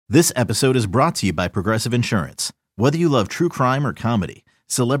This episode is brought to you by Progressive Insurance. Whether you love true crime or comedy,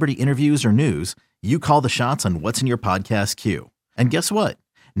 celebrity interviews or news, you call the shots on what's in your podcast queue. And guess what?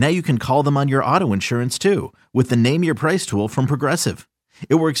 Now you can call them on your auto insurance too with the Name Your Price tool from Progressive.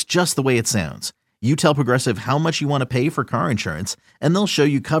 It works just the way it sounds. You tell Progressive how much you want to pay for car insurance, and they'll show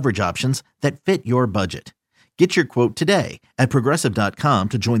you coverage options that fit your budget. Get your quote today at Progressive.com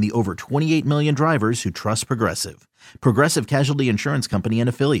to join the over 28 million drivers who trust Progressive. Progressive Casualty Insurance Company and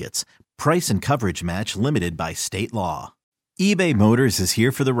Affiliates. Price and coverage match limited by state law. eBay Motors is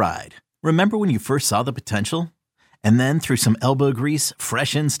here for the ride. Remember when you first saw the potential? And then through some elbow grease,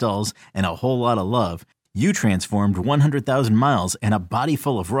 fresh installs, and a whole lot of love, you transformed 100,000 miles and a body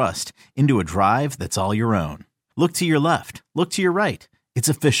full of rust into a drive that's all your own. Look to your left. Look to your right. It's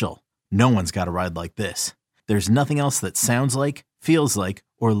official. No one's got a ride like this. There's nothing else that sounds like, feels like,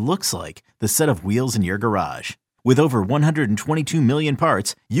 or looks like the set of wheels in your garage. With over 122 million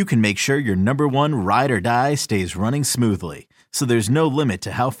parts, you can make sure your number one ride or die stays running smoothly, so there's no limit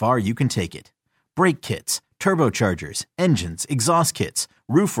to how far you can take it. Brake kits, turbochargers, engines, exhaust kits,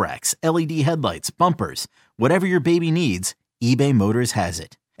 roof racks, LED headlights, bumpers, whatever your baby needs, eBay Motors has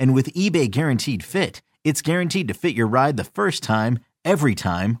it. And with eBay Guaranteed Fit, it's guaranteed to fit your ride the first time, every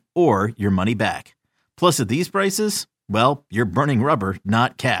time, or your money back. Plus, at these prices, well, you're burning rubber,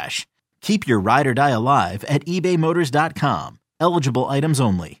 not cash. Keep your ride or die alive at ebaymotors.com. Eligible items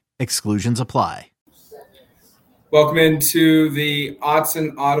only. Exclusions apply. Welcome into the Odds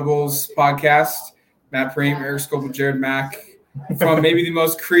and Audibles podcast. Matt Preem, Eric Scoble, Jared Mack, from maybe the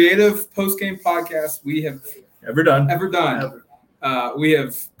most creative post-game podcast we have ever done. We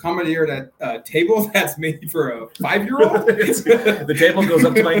have commandeered a table that's made for a 5-year-old. The table goes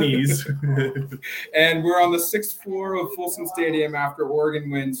up to my knees. And we're on the 6th floor of Folsom Stadium after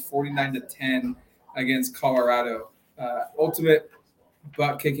Oregon wins 49-10 against Colorado. Ultimate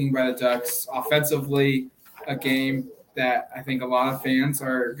butt kicking by the Ducks. Offensively, a game that I think a lot of fans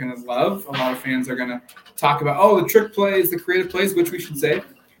are going to love. A lot of fans are going to talk about, the trick plays, the creative plays, which we should say.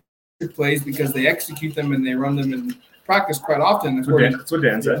 Trick plays because they execute them and they run them in practice quite often. That's what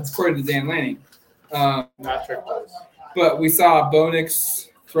Dan said. According to Dan Lanning. Not trick plays. But we saw Bo Nix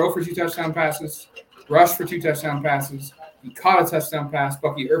throw for 2 touchdown passes, rush for 2 touchdown passes. He caught a touchdown pass.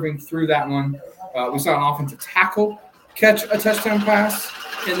 Bucky Irving threw that one. We saw an offensive tackle catch a touchdown pass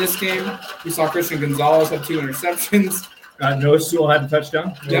in this game. We saw Christian Gonzalez have 2 interceptions. Noah Sewell had a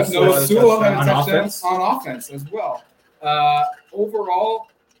touchdown. Noah Sewell had a touchdown on offense as well. Overall,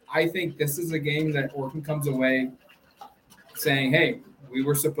 I think this is a game that Oregon comes away saying, hey, we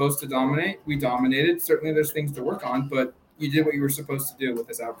were supposed to dominate. We dominated. Certainly there's things to work on, but you did what you were supposed to do with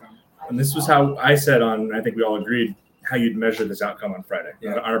this outcome. And this was how I said I think we all agreed, how you'd measure this outcome on Friday.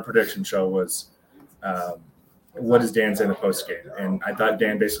 Yeah. Our prediction show was, what does Dan say in the post game? And I thought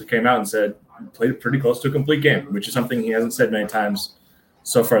Dan basically came out and said, played pretty close to a complete game, which is something he hasn't said many times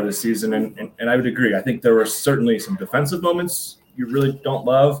so far this season. And I would agree. I think there were certainly some defensive moments you really don't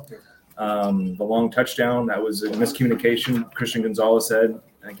love. The long touchdown, that was a miscommunication. Christian Gonzalez said,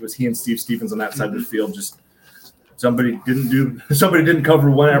 I think it was he and Steve Stevens on that side of the field. Just somebody didn't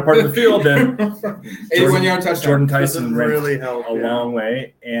cover one part of the field. Then 81-yard touchdown. Jordan Tyson really ran helped a long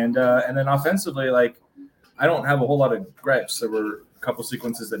way. And then offensively, I don't have a whole lot of gripes. There were a couple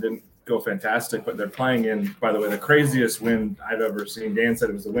sequences that didn't go fantastic, but they're playing in, by the way, the craziest wind I've ever seen. Dan said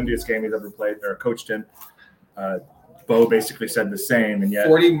it was the windiest game he's ever played or coached in. Bo basically said the same, and yet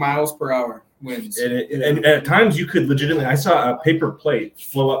 40 miles per hour winds. And at times you could legitimately. I saw a paper plate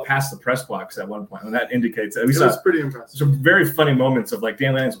flow up past the press box at one point, and that indicates that it was pretty impressive. Some very funny moments of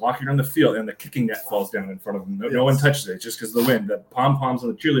Dan Lanning's walking around the field, and the kicking net falls down in front of him. No one touches it just because of the wind. The pom poms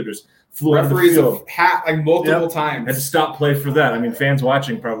and the cheerleaders flew out of the field. Multiple times. Had to stop play for that. I mean, fans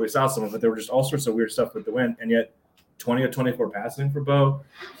watching probably saw some of it. There were just all sorts of weird stuff with the wind, and yet 20 of 24 passing for Bo.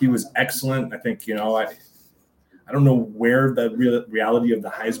 He was excellent. I think I don't know where the reality of the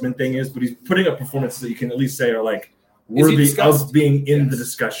Heisman thing is, but he's putting up performances that you can at least say are worthy of being in the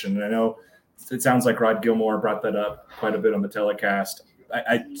discussion. And I know it sounds like Rod Gilmore brought that up quite a bit on the telecast.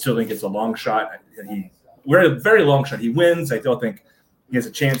 I still think it's a long shot. We're a very long shot. He wins. I still think he has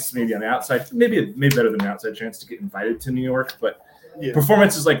a chance maybe on the outside, maybe better than the outside chance to get invited to New York. But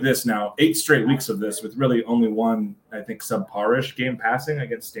performances like this now, 8 straight weeks of this with really only one, I think, subpar-ish game passing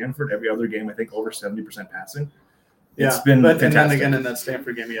against Stanford. Every other game, I think, over 70% passing. It's been fantastic. And then again in that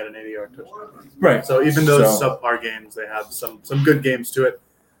Stanford game, he had an 80-yard touchdown. Right. So even those subpar games, they have some good games to it.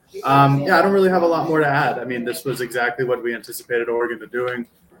 I don't really have a lot more to add. I mean, this was exactly what we anticipated Oregon to doing.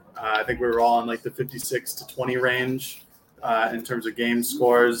 I think we were all in the 56 to 20 range. in terms of game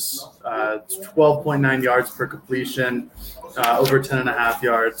scores. 12.9 yards per completion, over 10.5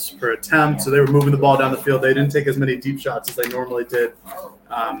 yards per attempt. So they were moving the ball down the field. They didn't take as many deep shots as they normally did.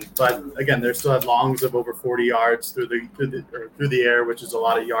 But again, they still had longs of over 40 yards through the air, which is a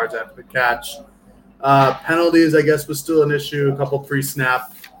lot of yards after the catch. Penalties, I guess, was still an issue. A couple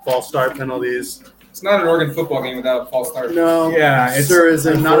pre-snap false start penalties. It's not an Oregon football game without a false start. No, Yeah, it's sure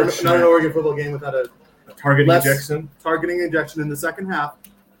isn't. Not unfortunate. an Oregon football game without a targeting less ejection. in the second half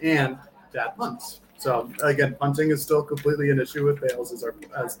and bad punts. So again, punting is still completely an issue with Bales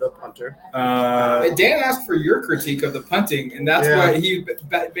as the punter. Dan asked for your critique of the punting, and that's what he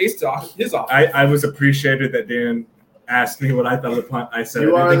based off his offense. I was appreciated that Dan asked me what I thought of the punt. I said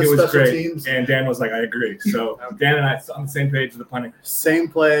You I are think it the was special great, teams. and Dan was like, "I agree." So Dan and I on the same page with the punting. Same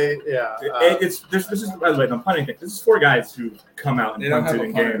play, yeah. This is by the way, the punting thing. This is 4 guys who come out They and don't punted have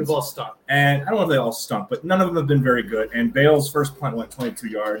in a punter. games, We've all stuck. and I don't know if they all stunk, but none of them have been very good. And Bale's first punt went 22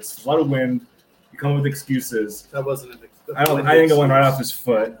 yards. A lot of wind. You come with excuses. That wasn't an I think it went right off his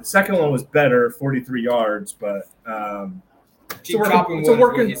foot. The second one was better, 43 yards, but Keep chopping wood,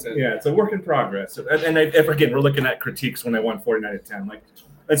 what he said. it's a work in progress. And if again, we're looking at critiques when they won 49-10. Like,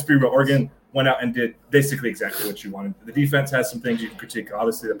 let's be real, Oregon went out and did basically exactly what you wanted. The defense has some things you can critique,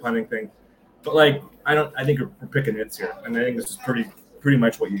 obviously the punting thing, but like I think we're picking nits here, and I think this is pretty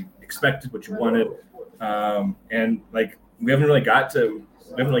much what you expected, what you wanted, and like we haven't really gotten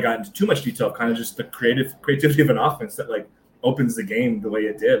into too much detail, kind of just the creativity of an offense that like opens the game the way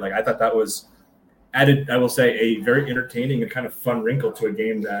it did. Like I thought that was added, I will say, a very entertaining and kind of fun wrinkle to a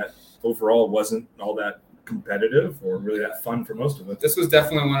game that overall wasn't all that competitive or really that fun for most of it. This was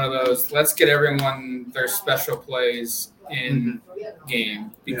definitely one of those, let's get everyone their special plays in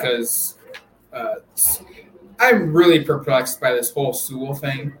game, because I'm really perplexed by this whole Sewell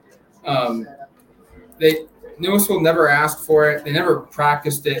thing. Newellsville never asked for it. They never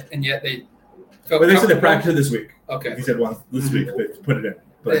practiced it, and yet they felt But they said they comfortable. practiced it this week. Okay. He said this week they put it in,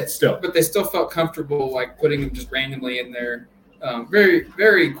 but still. But they still felt comfortable, like putting them just randomly in there. Very,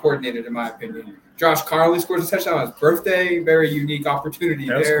 very coordinated, in my opinion. Josh Carley scores a touchdown on his birthday. Very unique opportunity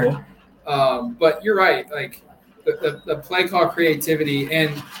That was there. cool. But you're right. Like the play call creativity,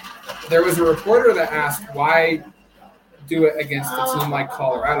 and there was a reporter that asked why do it against a team like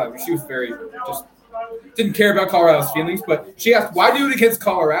Colorado. She was very just didn't care about Colorado's feelings, but she asked why do it against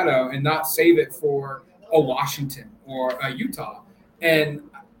Colorado and not save it for a Washington or a Utah. And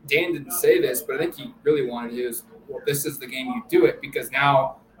Dan didn't say this, but I think he really wanted to use, well, this is the game you do it, because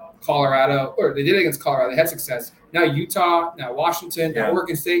now Colorado, or they did it against Colorado, they had success. Now Utah, now Washington, now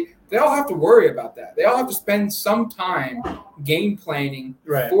Oregon State, they all have to worry about that. They all have to spend some time game planning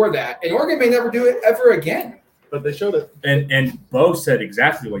for that. And Oregon may never do it ever again. But they showed it. And Bo said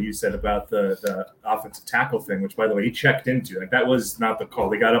exactly what you said about the offensive tackle thing, which, by the way, he checked into. Like, that was not the call.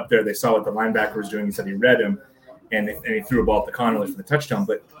 They got up there. They saw what the linebacker was doing. He said he read him, and he threw a ball at the Connolly for the touchdown.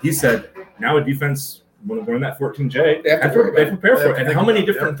 But he said now a defense, when we're in that 14J, they prepare for it. And how many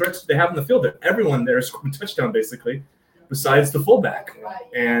different threats do they have in the field? That everyone there scored a touchdown, basically, besides the fullback.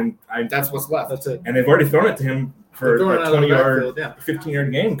 And that's what's left. That's it. And they've already thrown it to him for a 20-yard,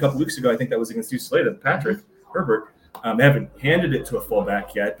 15-yard game a couple weeks ago. I think that was against UCLA, Patrick Herbert. They haven't handed it to a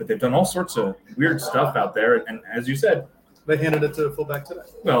fullback yet, but they've done all sorts of weird stuff out there. And as you said, they handed it to a fullback today.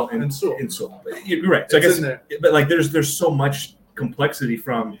 Well, in Sewell. You're right. So It's I guess, but like there's so much complexity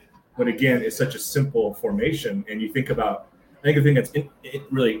from what again is such a simple formation. And you think about, I think the thing that's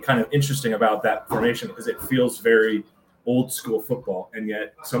really kind of interesting about that formation is it feels very old school football, and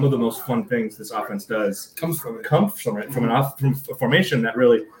yet some of the most fun things this offense does comes from a formation that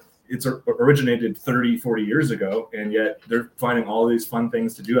really it's originated 30, 40 years ago, and yet they're finding all these fun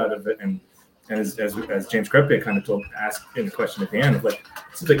things to do out of it. And as James Krepke kind of asked in the question at the end, like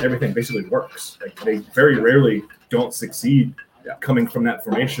it seems like everything basically works. Like they very rarely don't succeed coming from that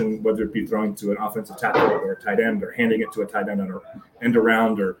formation, whether it be throwing to an offensive tackle or a tight end, or handing it to a tight end or end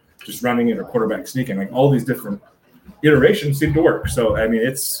around, or just running it, or quarterback sneaking. Like all these different iterations seem to work. So I mean,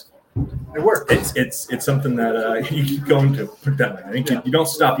 it works. It's something that you keep going to put that way. I think you don't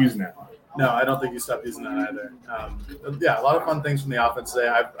stop using that. No, I don't think you stop using that either. A lot of fun things from the offense today.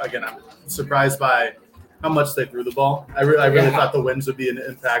 I'm surprised by how much they threw the ball. I really thought the winds would be an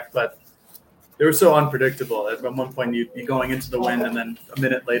impact, but they were so unpredictable. At one point, you'd be going into the wind, and then a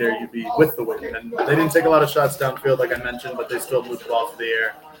minute later, you'd be with the wind. And they didn't take a lot of shots downfield, like I mentioned, but they still moved the ball through the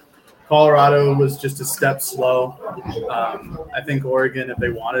air. Colorado was just a step slow. I think Oregon, if they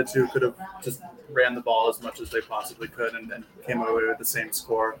wanted to, could have just ran the ball as much as they possibly could and came away with the same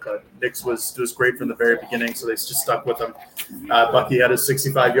score. But Nix was great from the very beginning, so they just stuck with him. Bucky had a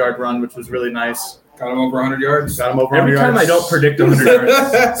 65-yard run, which was really nice. Got him over 100 yards. Got him over Every 100 time I yards. don't predict 100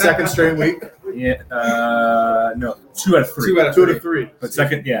 yards. Second straight week. Yeah, no, 2 out of 3. 2 out of 2 3. to 3. But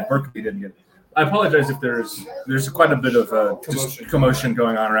second, yeah, Berkeley didn't get it. I apologize if there's quite a bit of just commotion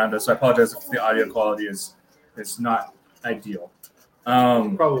going on around us. So I apologize if the audio quality is not ideal.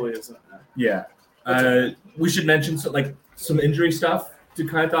 Probably isn't. Yeah, we should mention some injury stuff to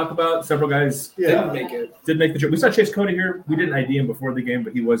kind of talk about. Several guys Didn't make it. did make the trip. We saw Chase Cody here. We didn't ID him before the game,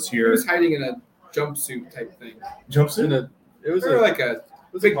 but he was He here. was hiding in a jumpsuit type thing. Jumpsuit. It was Or like a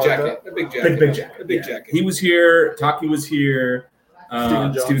big jacket. A big jacket. Big jacket. A big Yeah. jacket. He was here. Taki was here.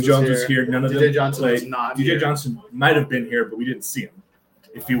 Steven Jones was here. None of them DJ Johnson played. was not DJ here. Johnson might have been here, but we didn't see him.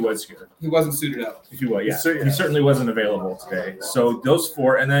 If he was here, He wasn't suited up. if he was, yeah, So, yeah. he certainly wasn't available today. So those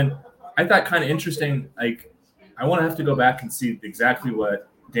 4, and then I thought kind of interesting. Like, I want to have to go back and see exactly what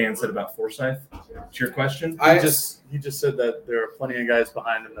Dan said about Forsyth. To your question, He just said that there are plenty of guys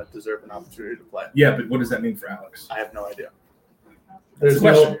behind him that deserve an opportunity to play. yeah, but what does that mean for Alex? I have no idea. That's There's the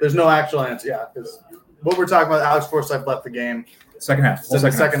question. there's no actual answer. Yeah, because what we're talking about, Alex Forsyth left the game. Second half. So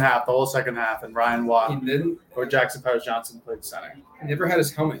the second half, the whole second half, and Ryan He Watt didn't. or Jackson Powers Johnson played center. He never had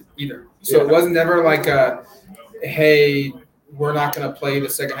his helmet either. So Yeah. it wasn't never like a, hey, we're not going to play the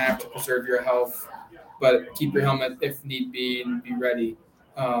second half to preserve your health, but keep your helmet if need be and be ready.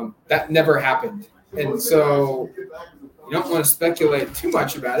 That never happened. And so you don't want to speculate too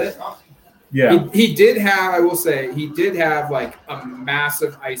much about it. Yeah, He did have, I will say, he did have like a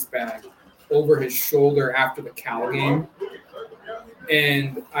massive ice bag over his shoulder after the Cal game.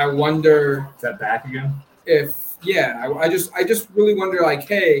 And I wonder is that back again? if, I just really wonder, like,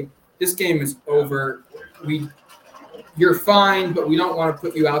 hey, this game is over. You're fine, but we don't want to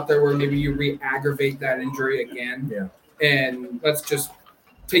put you out there where maybe you re-aggravate that injury again. Yeah. And let's just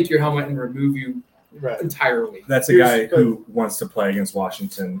take your helmet and remove you Right. entirely. That's a guy who wants to play against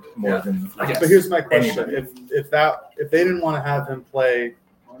Washington more Yeah. than Yes. But here's my question: Anybody. if they didn't want to have him play,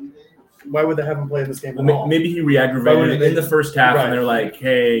 why would they have him play in this game at Well, all? maybe he Why re-aggravated would it they- in the first half, Right. and they're like,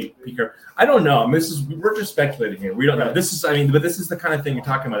 "Hey, Pico." I don't know. We're just speculating here. We don't know. Right. This is the kind of thing you're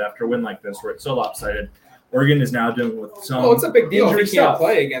talking about after a win like this, where it's so lopsided. Oregon is now dealing with some. Well, it's a big deal if injury he can't stuff.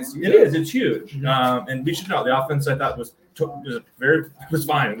 play against you. It is. It's huge. Mhm. And we should know the offense. I thought was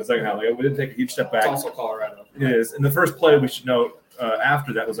fine in the second half. Like, we didn't take a huge step It's back. also Colorado. It is. In the first play, we should note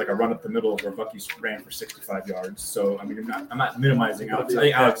after that was like a run up the middle where Bucky ran for 65 yards. So I mean, I'm not minimizing Alex. I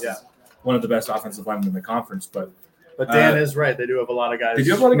think Alex is one of the best offensive linemen in the conference, but Dan is right; they do have a lot of guys. they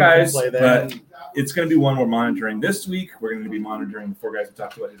do have a lot of who can guys, play there. but it's going to be one we're monitoring this week. We're going to be monitoring the 4 guys we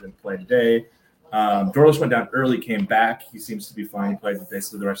talked about who didn't play today. Dorlish went down early, came back. He seems to be fine. He played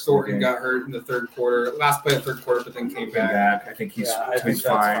basically the rest of the Thornton game. got hurt in the third quarter. Last play of the third quarter, but then came Came back. back. I think he's I think he's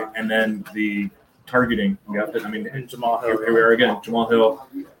that's fine. fine. And then the targeting. And Jamal Hill. Here we are again. Jamal Hill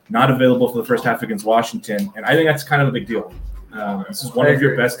not available for the first half against Washington, and I think that's kind of a big deal. This is one I of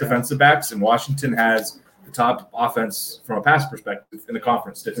your agree, best yeah. defensive backs, and Washington has the top offense from a pass perspective in the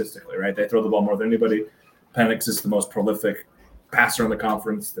conference statistically. Right, they throw the ball more than anybody. Penix is the most prolific passer in the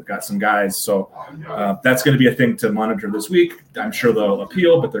conference. They've got some guys, so that's going to be a thing to monitor this week. I'm sure they'll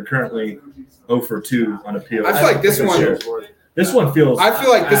appeal, but they're currently 0 for 2 on appeal. I feel like this one. This one feels. I feel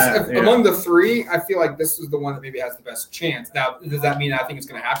like this yeah. among the 3. I feel like this is the one that maybe has the best chance. Now, does that mean I think it's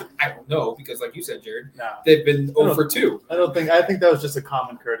going to happen? I don't know because, like you said, Jared, No, they've been 0 for 2. I don't think. I think that was just a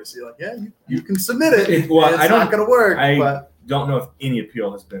common courtesy. Like, yeah, you can submit it. Well, it's I don't- not going to work. I but don't know if any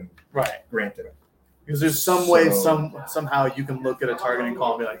appeal has been right, granted. because there's some way, So- somehow you can look at a targeting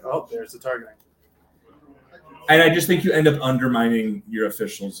call and be like, oh, there's the targeting. And I just think you end up undermining your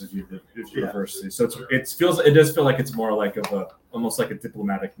officials if you reverse these. So it does feel like it's more like almost like a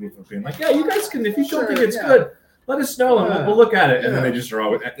diplomatic move of being like, yeah, you guys can, if you don't Sure, think it's yeah. good, let us know and we'll look at it. And then Yeah. they just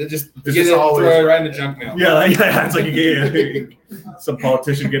throw it. They just This get is it, always- throw it right in the junk mail. Yeah, it's like you get some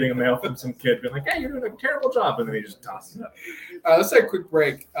politician getting a mail from some kid being like, hey, you're doing a terrible job. And then he just tosses it up. Let's take a quick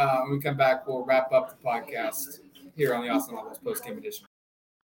break. When we come back, we'll wrap up the podcast here on the Austin Levels post-game edition.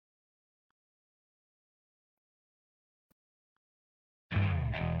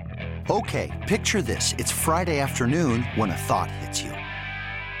 Okay, picture this. It's Friday afternoon when a thought hits you.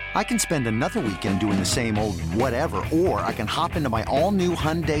 I can spend another weekend doing the same old whatever, or I can hop into my all-new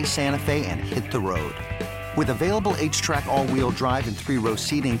Hyundai Santa Fe and hit the road. With available H-Track all-wheel drive and 3-row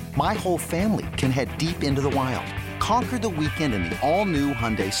seating, my whole family can head deep into the wild. Conquer the weekend in the all-new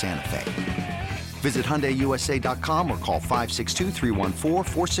Hyundai Santa Fe. Visit HyundaiUSA.com or call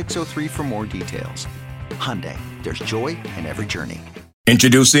 562-314-4603 for more details. Hyundai, there's joy in every journey.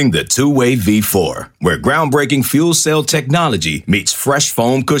 Introducing the Two-Way V4, where groundbreaking fuel cell technology meets fresh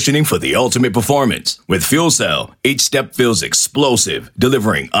foam cushioning for the ultimate performance. With fuel cell, each step feels explosive,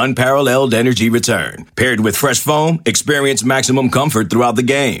 delivering unparalleled energy return. Paired with fresh foam, experience maximum comfort throughout the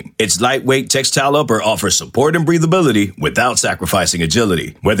game. Its lightweight textile upper offers support and breathability without sacrificing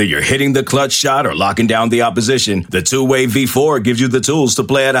agility. Whether you're hitting the clutch shot or locking down the opposition, the Two-Way V4 gives you the tools to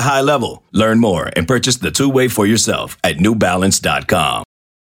play at a high level. Learn more and purchase the Two-Way for yourself at newbalance.com.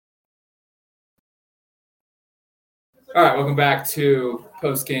 All right, welcome back to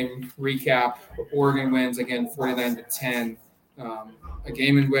post-game recap. Oregon wins again 49-10. A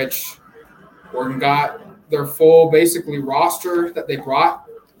game in which Oregon got their full, basically, roster that they brought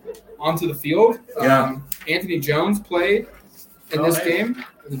onto the field. Anthony Jones played in this game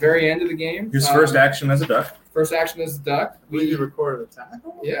at the very end of the game. His first action as a Duck. First action as a Duck. We recorded a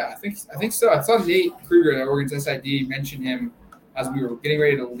tackle? Yeah, I think so. I saw Nate Kruger, the Oregon's SID, mention him as we were getting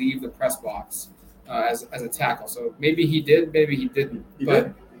ready to leave the press box. As a tackle. So maybe he did, maybe he didn't. He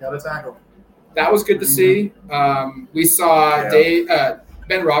got a tackle. That was good to see. We saw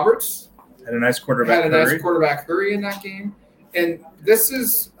Ben Roberts. Had a nice quarterback hurry in that game. And this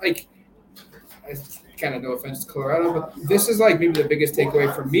is like, I kind of no offense to Colorado, but this is like maybe the biggest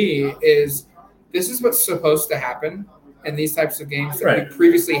takeaway for me is this is what's supposed to happen in these types of games that we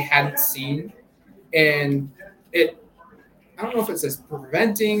previously hadn't seen. And I don't know if it says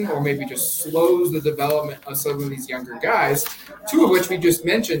preventing or maybe just slows the development of some of these younger guys, two of which we just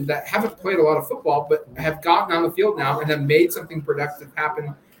mentioned that haven't played a lot of football but have gotten on the field now and have made something productive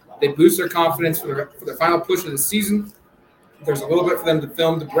happen. They boost their confidence for their final push of the season. There's a little bit for them to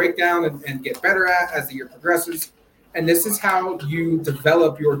film, to break down and get better at as the year progresses. And this is how you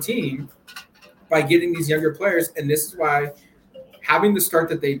develop your team, by getting these younger players. And this is why having the start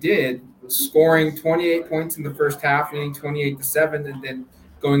that they did, scoring 28 points in the first half, winning 28-7, and then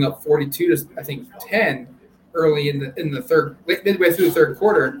going up 42 to I think 10 early in the third, midway through the third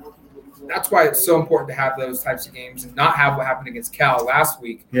quarter. That's why it's so important to have those types of games and not have what happened against Cal last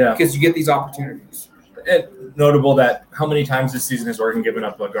week. Yeah, because you get these opportunities. And notable that how many times this season has Oregon given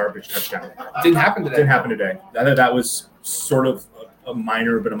up a garbage touchdown? Didn't happen today. I thought that was sort of a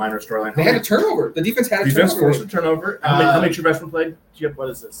minor storyline. They had a turnover. The defense had a turnover. Defense forced a turnover. How many true freshmen played? What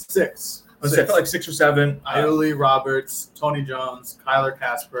is this? Six. I felt like 6 or 7. Ioli Roberts, Tony Jones, Kyler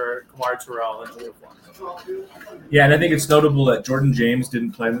Casper, Kamar Terrell, and Julio Flores. Yeah, and I think it's notable that Jordan James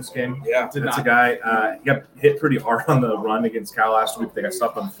didn't play in this game. Yeah. That's a guy, he got hit pretty hard on the run against Cal last week. They got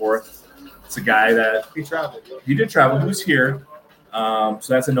stopped on the 4th. It's a guy that he traveled. He did travel. He was here. So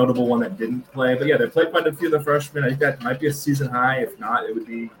that's a notable one that didn't play. But, yeah, they played quite a few of the freshmen. I think that might be a season high. If not, it would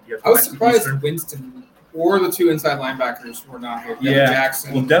be – I was surprised Winston or the two inside linebackers were not here. Devin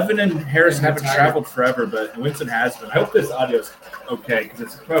Jackson. Well, Devin and Harris haven't traveled forever, but Winston has been. I hope this audio is okay because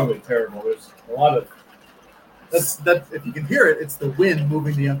it's probably terrible. There's a lot of – That if you can hear it, it's the wind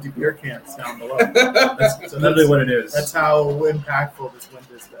moving the empty beer cans down below. That's literally what it is. That's how impactful this wind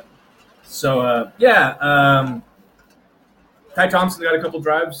has been. So, Ty Thompson got a couple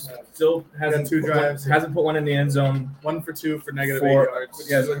drives. Still hasn't hasn't put one in the end zone. 1 for 2 for negative 8 yards. Which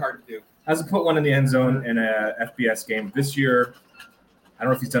is really hard to do. Hasn't put one in the end zone in a FBS game this year. I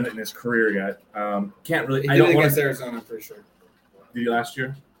don't know if he's done it in his career yet. Can't really. He did it against Arizona, I'm pretty sure. Did he last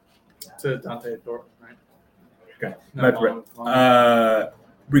year? To Dante Thornton, right? Okay.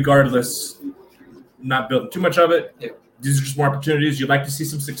 Regardless, not building too much of it. Yeah. These are just more opportunities. You'd like to see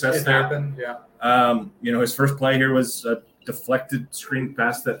some success there. Happened, yeah. His first play here was a deflected screen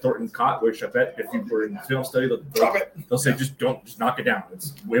pass that Thornton caught, which I bet if you were in film study, they'll say just knock it down.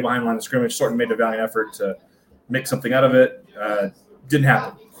 It's way behind the line of scrimmage. Thornton made a valiant effort to make something out of it. Didn't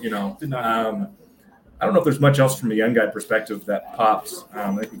happen. Did not. I don't know if there's much else from a young guy perspective that pops.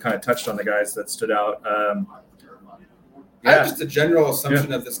 I think we kind of touched on the guys that stood out. I have just a general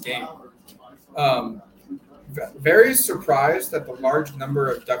assumption of this game. Very surprised at the large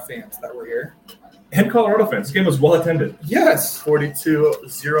number of Duck fans that were here. And Colorado fans. This game was well attended. Yes.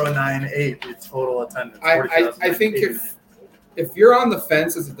 42,098 is total attendance. I think if you're on the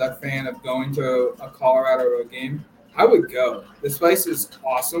fence as a Duck fan of going to a Colorado game, I would go. This place is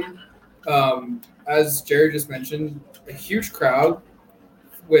awesome. As Jared just mentioned, a huge crowd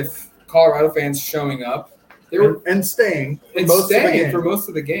with Colorado fans showing up. And staying for most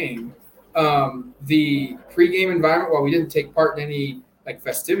of the game. The pregame environment, while we didn't take part in any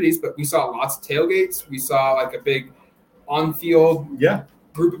festivities, but we saw lots of tailgates. We saw a big on-field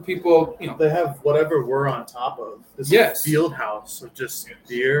group of people. They have whatever we're on top of. This field house of just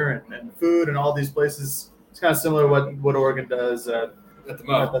beer and food and all these places. It's kind of similar to what Oregon does at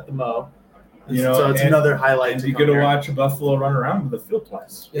the Mo. So it's another highlight. And you get to watch a Buffalo run around with the field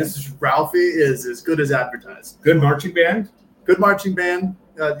twice. Ralphie is as good as advertised. Good marching band. Good marching band.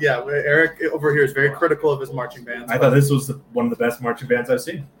 Eric over here is very critical of his marching bands. I thought this was one of the best marching bands I've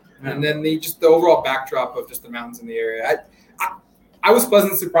seen. And then the overall backdrop of just the mountains in the area. I was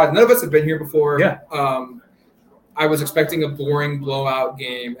pleasantly surprised. None of us have been here before. Yeah. I was expecting a boring blowout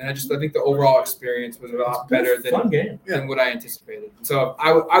game, and I think the overall experience was a lot better than what I anticipated. So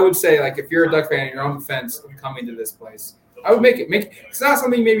I would say, like, if you're a Duck fan and you're on the fence of coming to this place, I would make it. It's not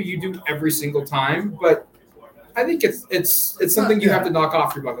something maybe you do every single time, but I think it's something you have to knock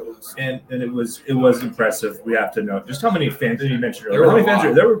off your bucket list. And it was impressive. We have to know just how many fans you mentioned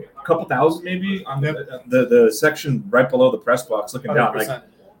earlier. There were a couple thousand maybe on the section right below the press box, looking 100%. Down, like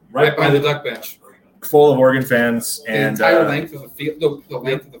right by the Duck bench, full of Oregon fans, and the entire length of the field. The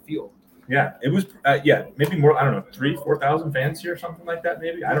length of the field. Yeah, it was. Maybe more. I don't know, 3,000-4,000 fans here, something like that.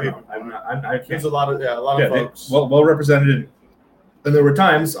 Maybe I don't know. There's a lot of folks. Well represented. And there were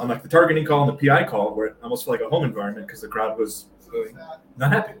times on like the targeting call and the PI call where it almost felt like a home environment because the crowd was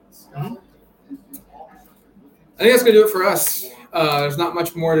not happy. Mm-hmm. I think that's going to do it for us. There's not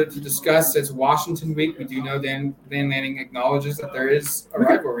much more to discuss. It's Washington week. We do know Dan Lanning acknowledges that there is a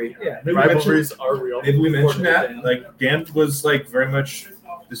rivalry. Yeah, rivalries are real. Maybe we mentioned that. Like Dan was like very much,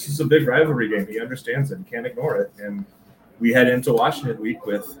 this is a big rivalry game. He understands it. He can't ignore it. And we head into Washington week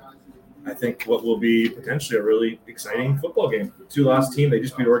with, I think, what will be potentially a really exciting football game. 2-loss team. They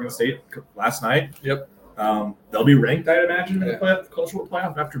just beat Oregon State last night. Yep. They'll be ranked, I'd imagine, in the cultural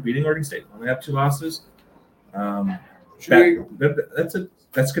playoff after beating Oregon State. Only have 2 losses. That's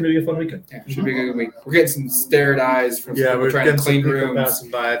going to be a fun weekend. Yeah, should be a good week. We're getting some stared eyes from we're trying to clean rooms.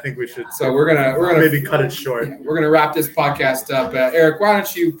 By. I think we should. So we're gonna maybe cut it short. Yeah, we're gonna wrap this podcast up. Eric, why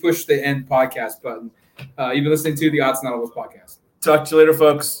don't you push the end podcast button? You've been listening to the Odds Nautilus podcast. Talk to you later,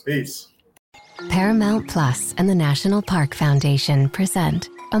 folks. Peace. Paramount Plus and the National Park Foundation present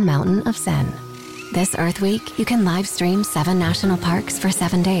A Mountain of Zen. This Earth Week, you can live stream 7 national parks for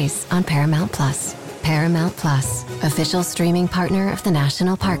 7 days on Paramount Plus. Paramount Plus, official streaming partner of the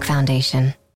National Park Foundation.